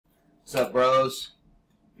What's up, bros?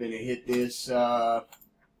 Gonna hit this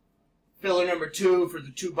filler number 2 for the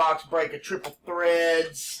 2-box break of Triple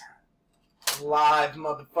Threads. Live,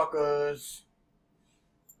 motherfuckers.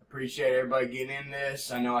 Appreciate everybody getting in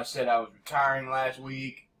this. I know I said I was retiring last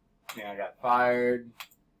week. Then I got fired.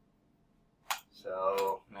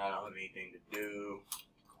 So, now I don't have anything to do.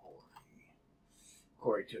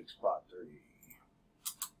 Corey took spot 3.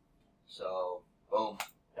 So, boom.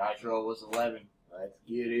 Dice roll was 11. Let's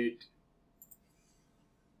get it.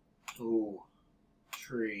 2,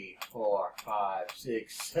 3, 4, 5,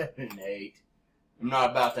 6, 7, 8. I'm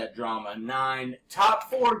not about that drama. 9. Top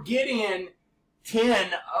 4, get in.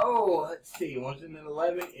 10. Oh, let's see. Wasn't it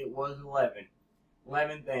 11? It was 11.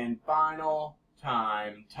 11th and final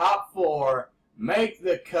time. Top 4. Make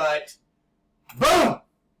the cut. Boom!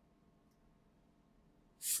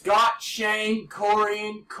 Scott, Shane, Corey,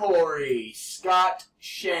 and Corey. Scott,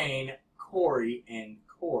 Shane, Corey, and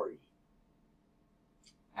Corey.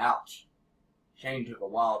 Ouch. Shane took a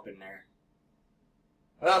wallop in there.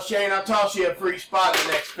 Well, Shane, I'll toss you a free spot in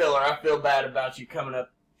the next filler. I feel bad about you coming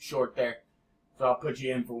up short there. So I'll put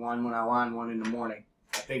you in for one when I line one in the morning.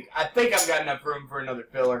 I think I've got enough room for another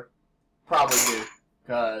filler. Probably do,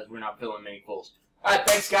 because we're not filling many fulls. Alright,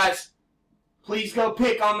 thanks, guys. Please go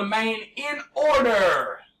pick on the main in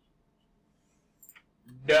order.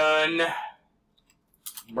 Done.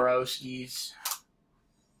 Broskies.